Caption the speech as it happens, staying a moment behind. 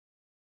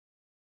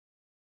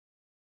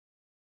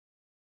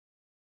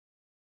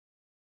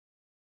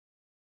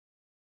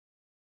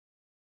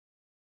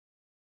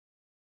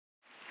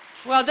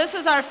Well, this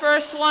is our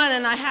first one,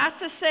 and I have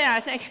to say, I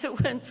think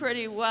it went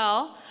pretty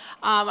well.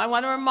 I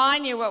want to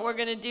remind you what we're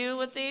going to do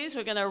with these.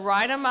 We're going to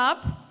write them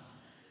up.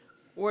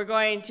 We're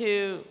going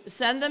to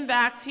send them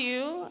back to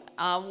you.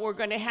 We're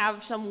going to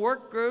have some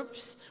work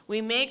groups. We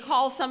may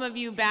call some of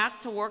you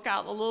back to work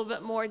out a little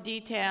bit more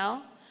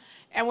detail.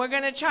 And we're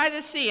going to try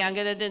to see. We're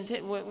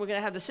going to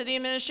have the city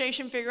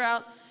administration figure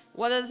out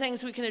what are the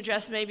things we can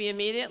address maybe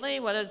immediately,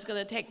 what is going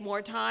to take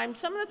more time.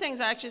 Some of the things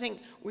I actually think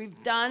we've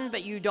done,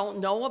 but you don't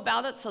know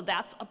about it, so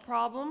that's a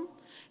problem.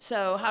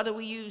 So how do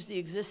we use the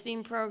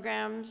existing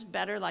programs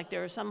better? Like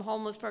there are some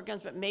homeless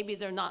programs, but maybe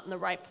they're not in the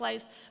right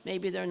place.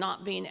 Maybe they're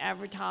not being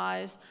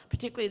advertised.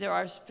 Particularly there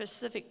are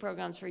specific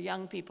programs for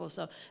young people,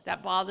 so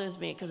that bothers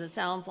me because it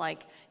sounds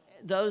like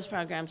those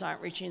programs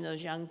aren't reaching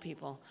those young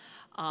people.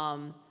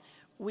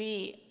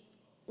 We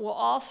will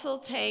also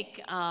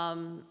take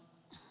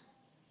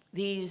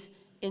these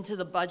into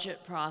the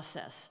budget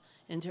process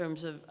in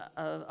terms of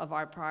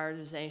our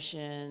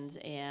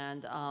prioritizations,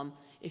 and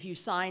if you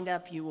signed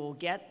up, you will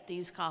get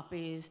these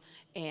copies,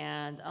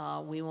 and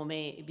we will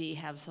maybe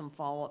have some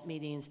follow-up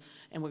meetings,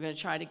 and we're going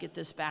to try to get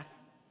this back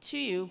to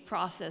you,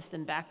 processed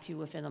and back to you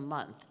within a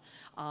month,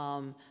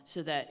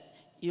 so that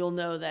you'll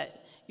know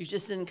that you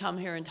just didn't come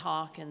here and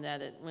talk and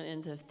that it went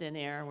into thin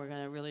air. We're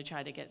going to really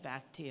try to get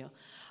back to you.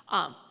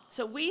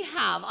 So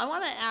I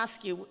want to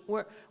ask you,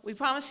 we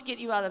promised to get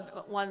you out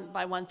of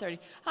by 1:30.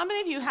 How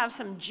many of you have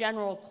some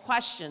general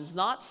questions,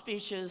 not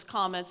speeches,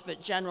 comments, but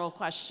general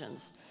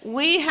questions?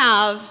 We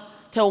have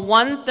till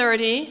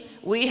 1:30.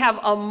 We have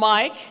a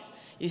mic.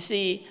 You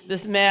see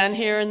this man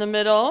here in the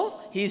middle.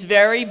 He's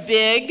very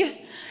big.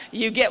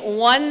 You get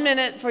 1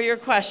 minute for your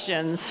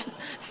questions.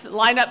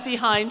 Line up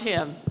behind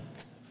him.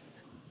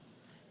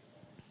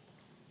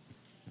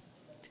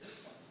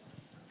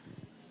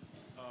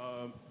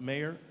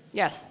 Mayor?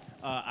 Yes.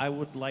 I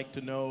would like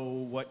to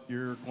know what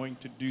you're going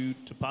to do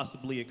to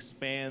possibly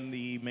expand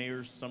the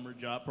mayor's summer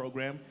job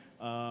program.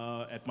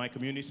 At my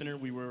community center,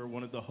 we were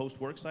one of the host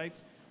work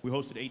sites. We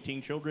hosted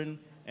 18 children,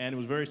 and it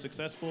was very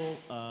successful.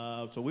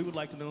 So we would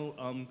like to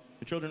know,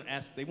 the children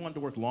asked, they wanted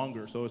to work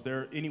longer. So is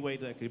there any way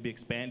that could be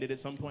expanded at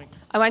some point?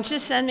 I want you to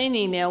send me an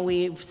email.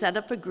 We've set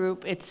up a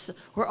group.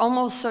 We're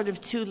almost sort of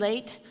too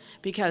late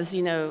because,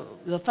 you know,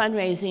 the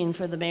fundraising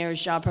for the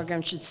mayor's job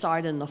program should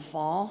start in the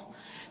fall.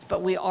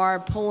 But we are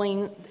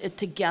pulling it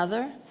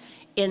together.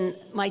 In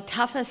my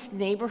toughest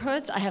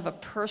neighborhoods, I have a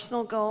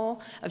personal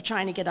goal of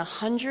trying to get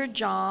 100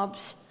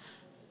 jobs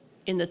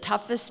in the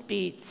toughest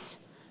beats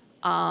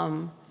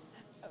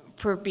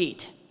per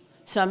beat.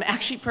 So I'm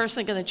actually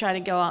personally going to try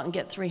to go out and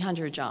get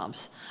 300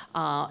 jobs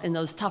in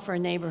those tougher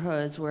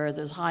neighborhoods where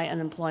there's high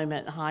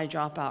unemployment, high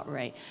dropout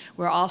rate.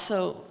 We're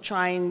also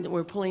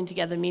we're pulling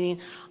together a meeting.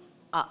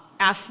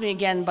 Ask me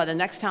again by the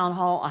next town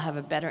hall, I'll have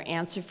a better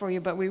answer for you.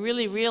 But we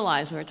really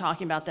realized, we were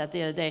talking about that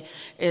the other day,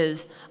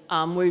 is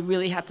we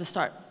really have to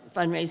start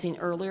fundraising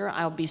earlier.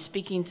 I'll be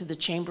speaking to the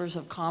Chambers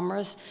of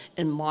Commerce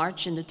in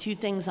March, and the two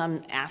things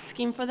I'm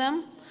asking for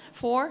them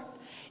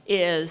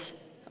is,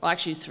 well,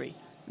 actually three: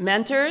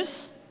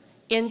 mentors,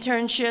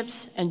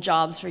 internships, and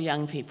jobs for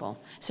young people.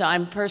 So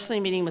I'm personally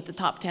meeting with the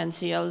top 10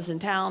 CEOs in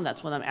town.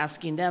 That's what I'm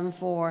asking them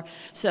for.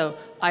 So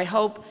I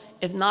hope,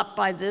 if not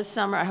by this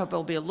summer, I hope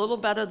it'll be a little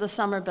better this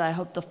summer, but I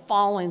hope the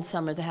following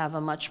summer to have a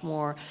much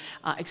more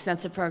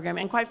extensive program,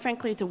 and quite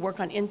frankly, to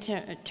work on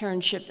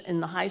internships in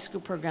the high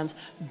school programs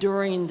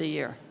during the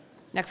year.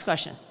 Next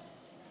question.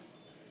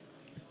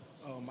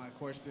 My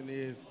question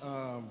is,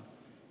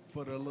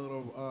 for the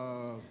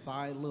little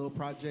side little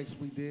projects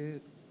we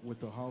did with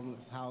the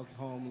homeless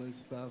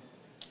stuff,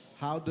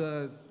 how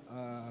does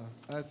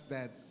us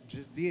that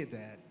just did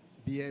that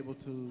be able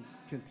to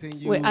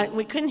continue? Wait,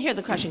 we couldn't hear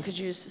the question. Could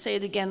you say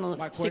it again?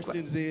 My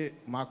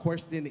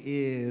question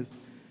is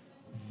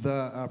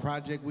the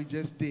project we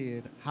just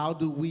did, how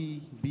do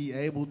we be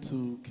able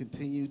to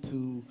continue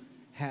to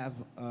have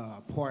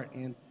a part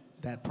in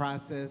that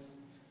process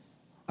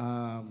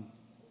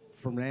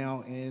from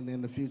now and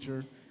in the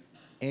future?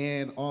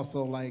 And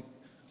also, like,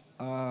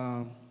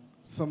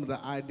 some of the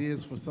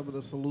ideas for some of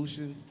the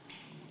solutions.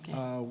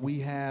 Okay. We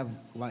have,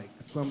 like,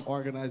 some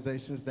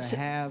organizations that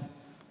have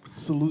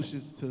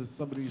solutions to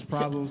some of these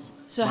problems.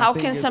 So how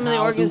can some of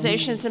the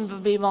organizations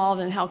be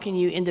involved, and how can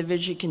you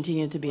individually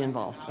continue to be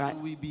involved, right? How do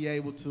we be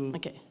able to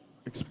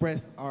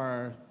express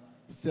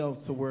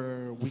ourselves to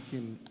where we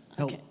can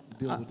help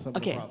deal with some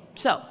of the problems?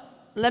 So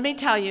let me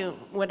tell you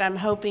what I'm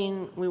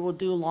hoping we will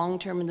do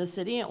long-term in the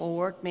city. It will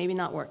work, maybe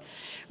not work.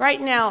 Right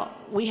now,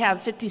 we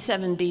have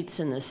 57 beats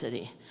in the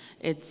city.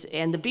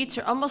 And the beats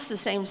are almost the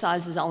same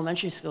size as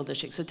elementary school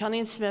districts. So Tony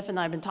and Smith and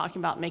I have been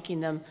talking about making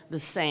them the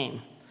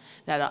same.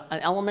 That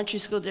an elementary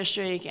school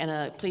district and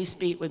a police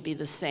beat would be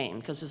the same,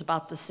 because it's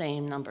about the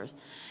same numbers.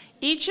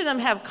 Each of them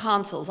have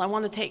consuls. I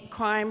want to take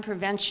crime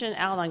prevention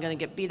out. I'm going to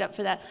get beat up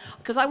for that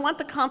because I want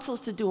the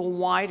consuls to do a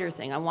wider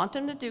thing. I want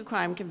them to do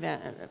crime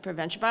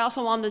prevention, but I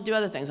also want them to do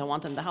other things. I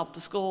want them to help the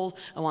schools.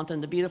 I want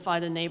them to beautify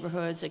the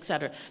neighborhoods, et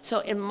cetera.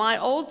 So in my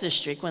old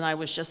district, when I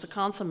was just a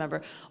council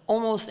member,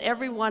 almost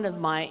every one of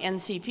my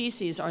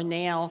NCPCs are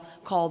now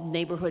called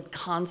neighborhood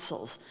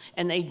consuls,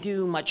 and they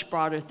do much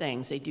broader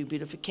things. They do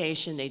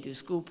beautification, they do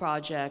school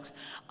projects,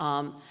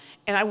 and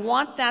I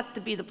want that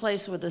to be the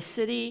place where the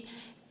city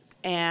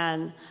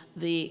and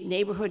the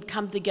neighborhood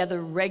come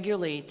together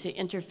regularly to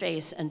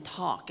interface and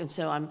talk. And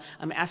so I'm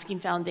asking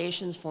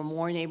foundations for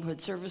more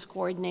neighborhood service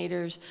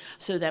coordinators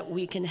so that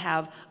we can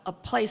have a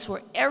place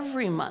where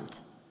every month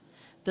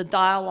the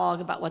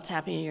dialogue about what's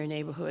happening in your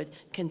neighborhood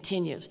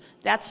continues.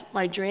 That's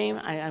my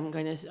dream.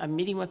 I'm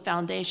meeting with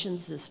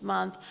foundations this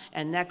month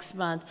and next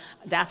month.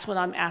 That's what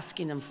I'm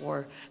asking them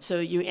for.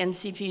 So you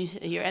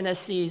NCPs, your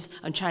NSCs,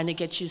 I'm trying to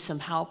get you some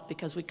help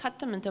because we cut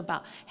them into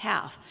about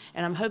half.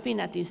 And I'm hoping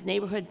that these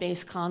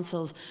neighborhood-based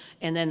consuls,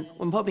 and then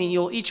I'm hoping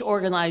you'll each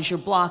organize your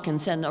block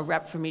and send a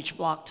rep from each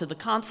block to the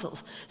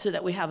consuls so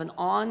that we have an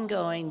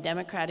ongoing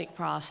democratic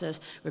process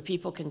where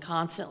people can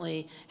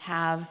constantly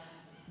have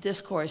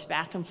discourse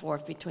back and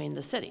forth between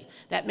the city.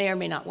 That may or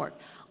may not work.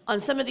 On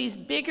some of these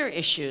bigger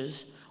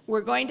issues, we're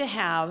going to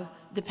have,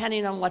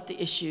 depending on what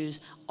the issues,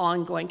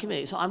 ongoing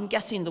committees. So I'm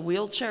guessing the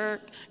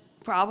wheelchair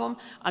problem,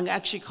 I'm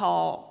actually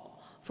call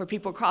for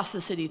people across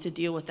the city to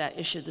deal with that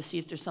issue to see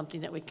if there's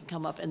something that we can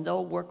come up, and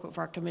they'll work with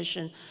our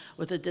commission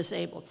with the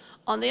disabled.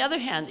 On the other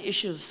hand, the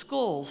issue of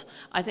schools,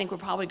 I think we're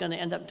probably going to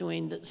end up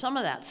doing some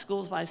of that,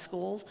 schools by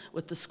schools,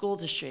 with the school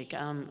district.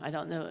 I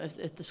don't know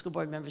if the school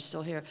board member's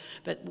still here,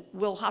 but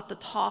we'll have to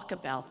talk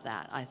about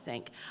that, I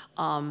think.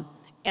 And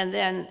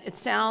then it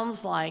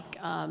sounds like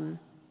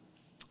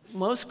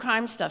most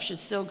crime stuff should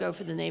still go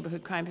for the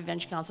neighborhood crime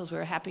prevention councils.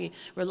 We're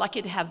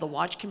lucky to have the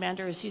watch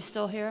commander. Is he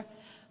still here?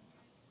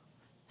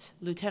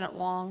 Lieutenant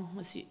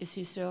Wong, is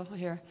he still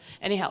here?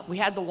 Anyhow, we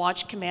had the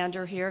watch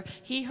commander here.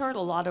 He heard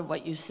a lot of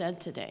what you said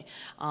today.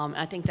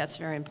 I think that's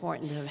very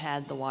important to have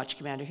had the watch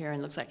commander here, and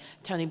it looks like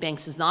Tony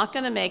Banks is not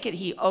going to make it.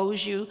 He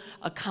owes you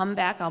a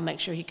comeback. I'll make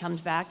sure he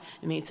comes back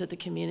and meets with the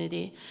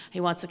community. He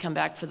wants to come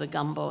back for the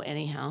gumbo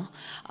anyhow.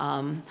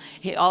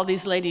 All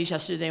these ladies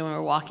yesterday when we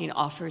were walking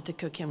offered to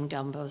cook him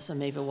gumbo, so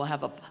maybe we'll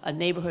have a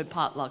neighborhood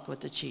potluck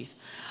with the chief.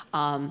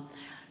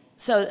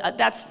 So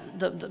that's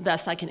the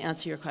best I can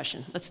answer your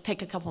question. Let's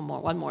take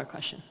one more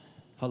question.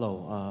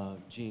 Hello,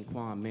 Gene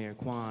Quan, Mayor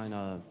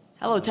Quan.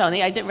 Hello,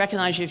 Tony. I didn't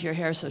recognize you if your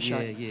hair is so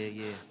short.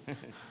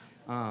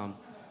 Yeah.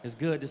 It's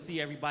good to see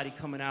everybody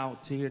coming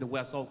out to here to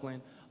West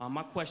Oakland.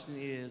 My question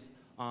is,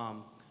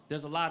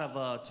 there's a lot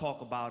of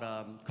talk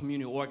about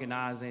community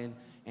organizing,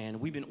 and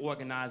we've been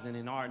organizing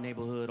in our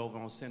neighborhood over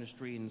on Center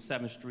Street and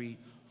 7th Street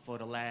for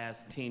the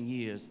last 10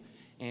 years.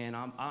 And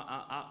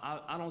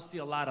I don't see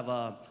a lot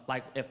of,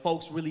 like, if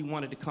folks really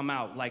wanted to come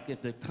out, like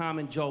if the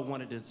common Joe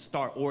wanted to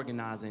start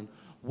organizing,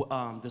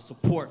 the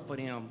support for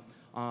them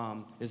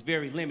is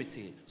very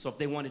limited. So if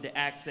they wanted to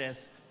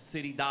access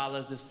city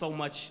dollars, there's so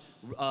much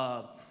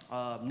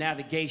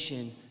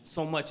navigation,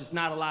 it's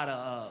not a lot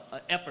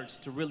of efforts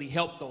to really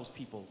help those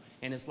people.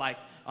 And it's like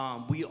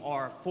we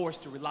are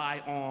forced to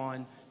rely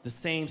on the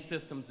same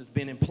systems that's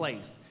been in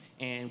place.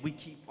 And we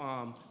keep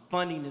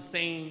funding the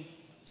same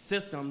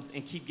systems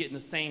and keep getting the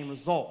same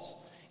results.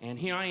 And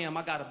here I am,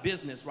 I got a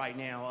business right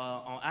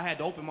now. I had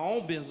to open my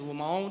own business with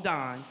my own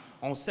dime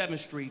on 7th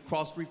Street,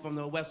 cross street from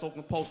the West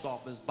Oakland Post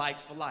Office,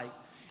 Bikes for Life.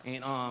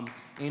 And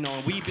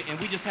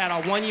we just had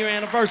our 1-year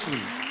anniversary.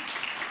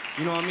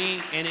 You know what I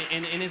mean? And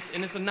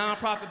it's a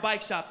nonprofit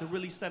bike shop to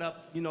really set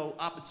up,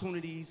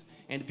 opportunities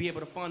and to be able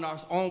to fund our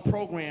own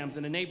programs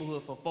in the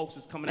neighborhood for folks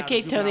that's coming out of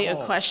juvenile hall. Okay,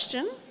 Tony, a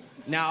question?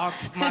 Now,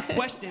 my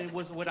question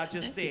was what I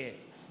just said.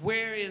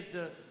 Where is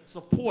the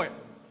support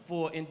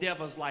for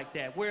endeavors like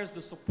that? Where's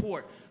the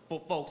support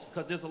for folks?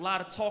 Because there's a lot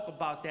of talk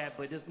about that,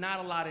 but there's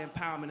not a lot of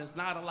empowerment. There's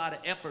not a lot of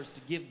efforts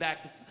to give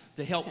back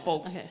to help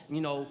folks,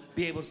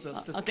 be able to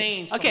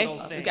sustain some of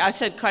those things. I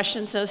said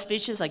questions, no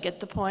speeches. I get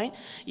the point.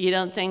 You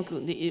don't think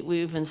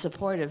we've been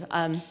supportive.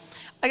 I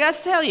got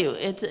to tell you,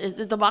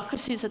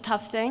 democracy is a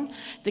tough thing.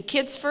 The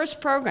Kids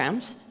First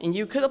programs, and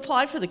you could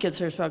apply for the Kids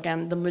First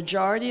program, the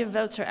majority of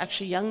votes are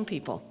actually young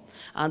people.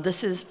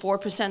 This is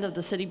 4% of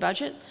the city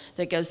budget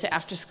that goes to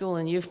after-school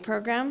and youth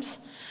programs.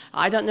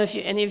 I don't know if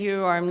any of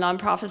you are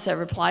nonprofits that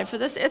have applied for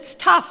this. It's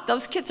tough.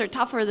 Those kids are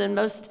tougher than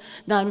most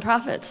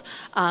nonprofits.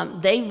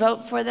 They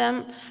vote for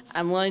them.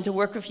 I'm willing to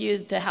work with you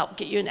to help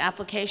get you an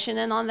application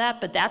in on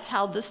that, but that's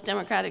how this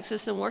democratic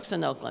system works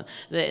in Oakland.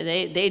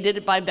 They did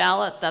it by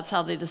ballot. That's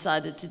how they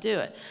decided to do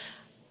it.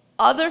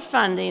 Other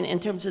funding,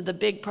 in terms of the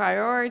big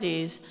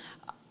priorities,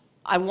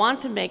 I want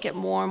to make it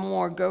more and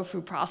more go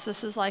through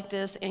processes like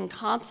this in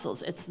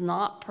councils. It's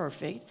not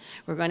perfect.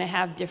 We're going to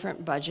have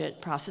different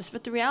budget process,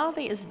 but the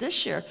reality is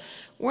this year,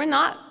 we're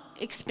not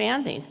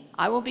expanding.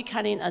 I will be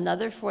cutting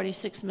another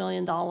 $46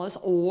 million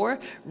or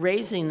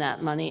raising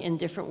that money in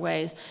different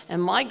ways,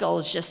 and my goal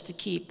is just to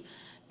keep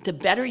to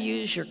better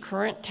use your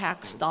current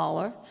tax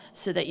dollar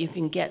so that you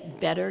can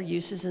get better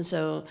uses. And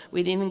so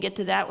we didn't even get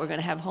to that. We're going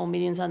to have whole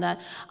meetings on that.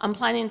 I'm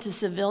planning to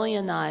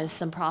civilianize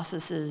some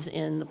processes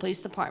in the police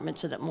department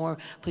so that more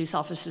police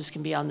officers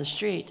can be on the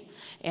street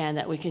and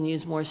that we can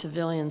use more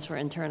civilians for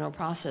internal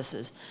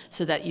processes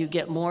so that you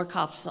get more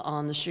cops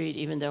on the street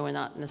even though we're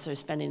not necessarily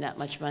spending that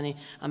much money.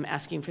 I'm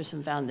asking for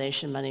some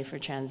foundation money for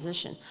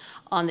transition.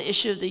 On the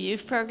issue of the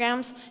youth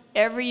programs,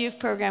 every youth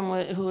program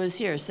who is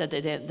here said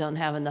they don't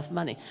have enough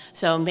money.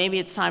 So maybe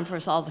it's time for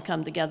us all to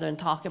come together and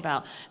talk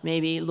about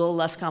maybe a little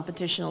less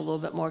competition, a little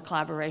bit more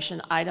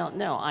collaboration. I don't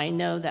know. I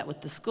know that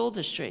with the school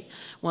district,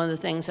 one of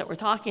the things that we're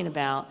talking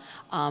about,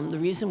 the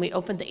reason we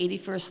opened the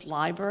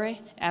 81st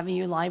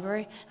Avenue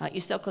Library,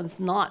 East Oakland's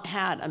not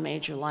had a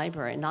major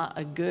library, not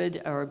a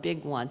good or a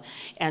big one.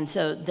 And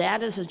so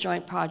that is a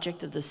joint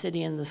project of the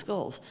city and the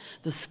schools.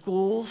 The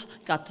schools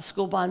got the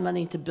school bond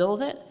money to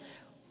build it.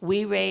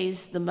 We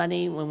raised the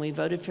money when we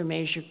voted for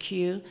Measure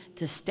Q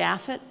to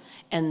staff it,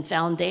 and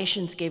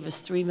foundations gave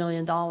us $3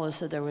 million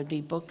so there would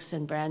be books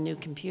and brand new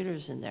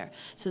computers in there.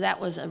 So that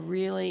was a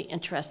really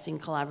interesting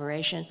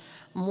collaboration.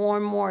 More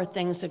and more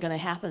things are going to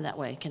happen that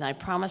way. Can I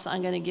promise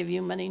I'm going to give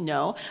you money?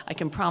 No. I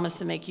can promise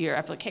to make your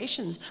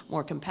applications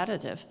more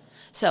competitive.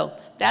 So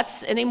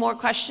that's, any more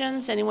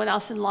questions? Anyone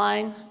else in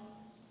line?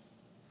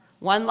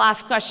 One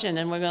last question,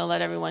 and we're going to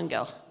let everyone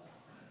go.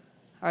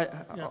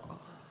 Yeah.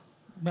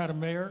 Madam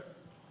Mayor,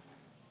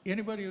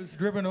 anybody who's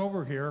driven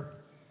over here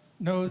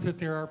knows that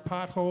there are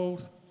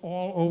potholes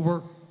all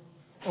over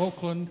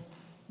Oakland,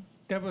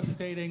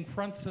 devastating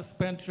front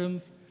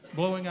suspensions,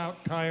 blowing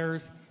out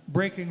tires,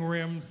 breaking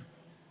rims,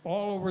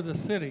 all over the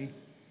city.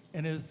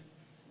 And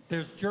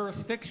there's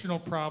jurisdictional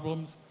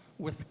problems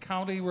with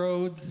county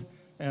roads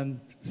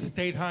and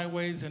state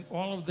highways and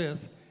all of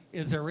this.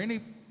 Is there any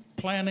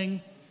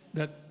planning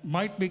that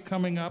might be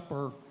coming up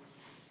or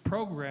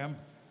program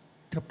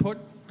to put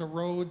the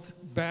roads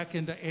back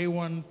into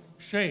A1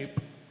 shape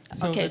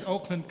so that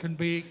Oakland can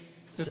be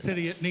the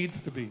city it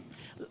needs to be?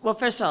 Well,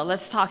 first of all,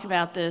 let's talk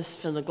about this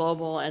from the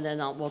global, and then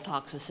we'll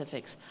talk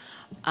specifics.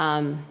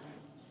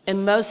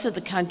 In most of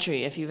the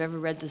country, if you've ever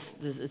read this,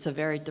 it's a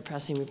very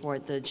depressing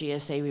report, the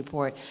GSA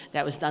report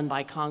that was done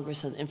by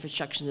Congress on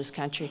infrastructure in this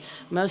country.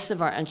 Most of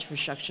our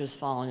infrastructure is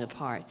falling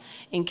apart.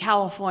 In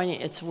California,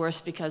 it's worse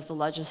because the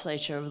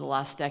legislature over the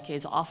last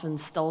decades often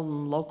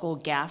stolen local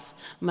gas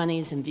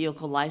monies and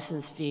vehicle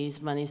license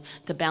fees monies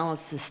to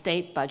balance the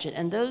state budget.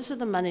 And those are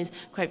the monies,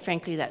 quite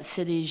frankly, that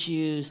cities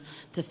use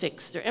to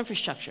fix their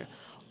infrastructure.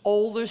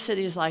 Older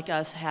cities like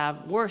us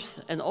have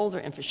worse and older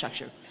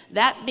infrastructure.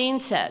 That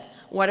being said,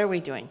 what are we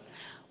doing?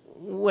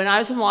 When I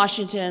was in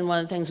Washington, one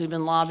of the things we've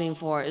been lobbying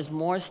for is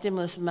more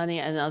stimulus money,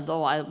 and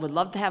although I would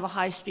love to have a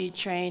high-speed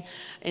train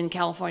in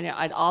California,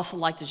 I'd also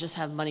like to just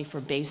have money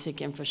for basic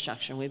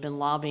infrastructure. We've been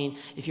lobbying,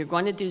 if you're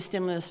going to do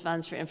stimulus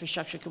funds for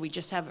infrastructure, could we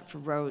just have it for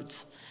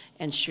roads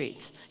and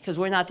streets? Because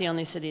we're not the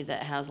only city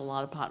that has a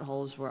lot of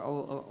potholes. We're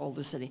an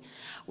older city.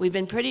 We've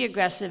been pretty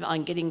aggressive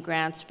on getting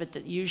grants, but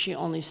that usually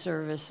only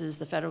services,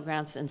 the federal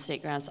grants and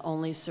state grants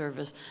only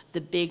service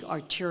the big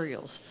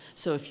arterials.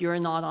 So if you're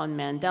not on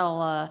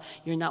Mandela,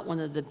 you're not one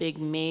of the big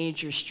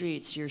major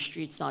streets, your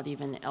street's not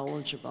even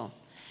eligible.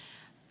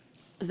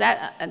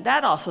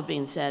 That also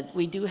being said,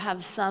 we do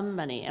have some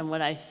money, and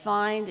what I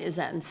find is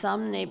that in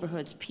some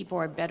neighborhoods, people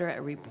are better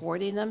at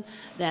reporting them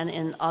than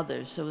in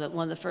others. So that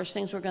one of the first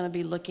things we're going to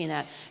be looking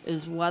at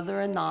is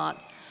whether or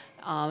not,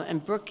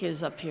 and Brooke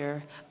is up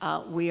here,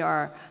 and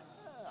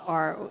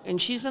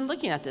she's been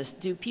looking at this,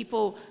 do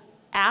people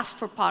ask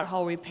for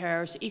pothole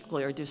repairs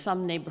equally, or do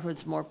some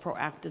neighborhoods more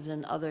proactive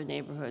than other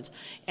neighborhoods?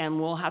 And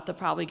we'll have to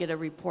probably get a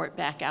report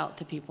back out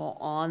to people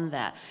on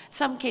that.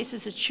 Some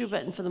cases it's true,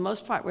 but for the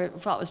most part, we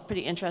thought it was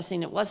pretty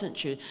interesting it wasn't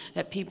true,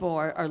 that people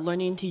are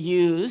learning to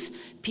use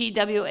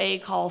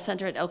PWA call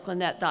center at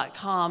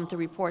oaklandnet.com to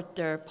report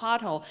their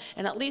pothole,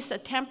 and at least a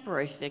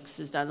temporary fix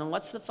is done. And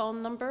what's the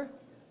phone number?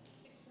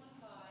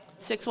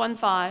 615.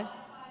 615.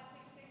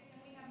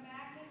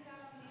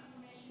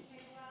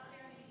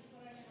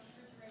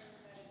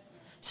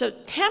 So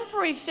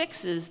temporary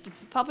fixes, the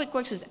Public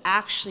Works is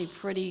actually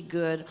pretty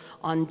good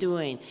on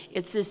doing.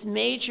 It's this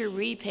major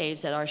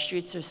repaves that our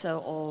streets are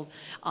so old.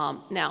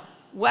 Now,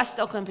 West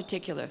Oakland in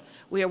particular,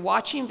 we are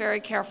watching very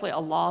carefully a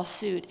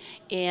lawsuit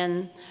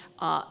in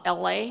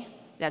LA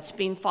that's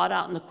being fought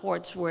out in the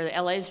courts where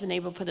LA has been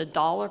able to put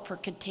 $1 per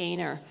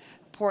container,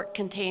 port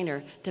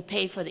container, to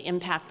pay for the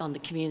impact on the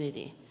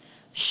community.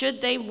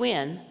 Should they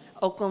win,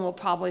 Oakland will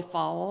probably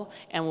follow,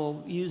 and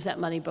we'll use that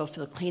money both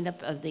for the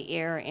cleanup of the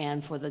air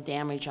and for the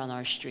damage on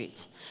our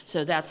streets.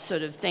 So that's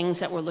sort of things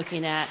that we're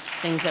looking at,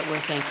 things that we're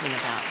thinking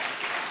about.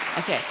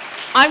 Okay,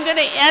 I'm going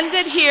to end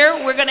it here.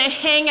 We're going to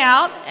hang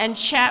out and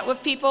chat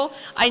with people.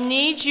 I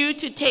need you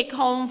to take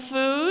home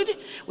food.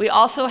 We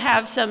also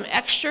have some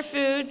extra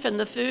food from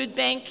the food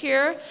bank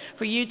here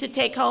for you to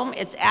take home.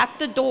 It's at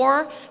the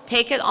door.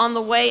 Take it on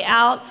the way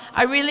out.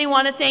 I really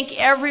want to thank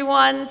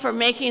everyone for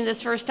making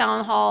this first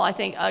town hall, I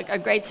think, a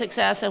great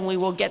success, and we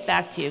will get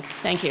back to you.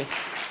 Thank you.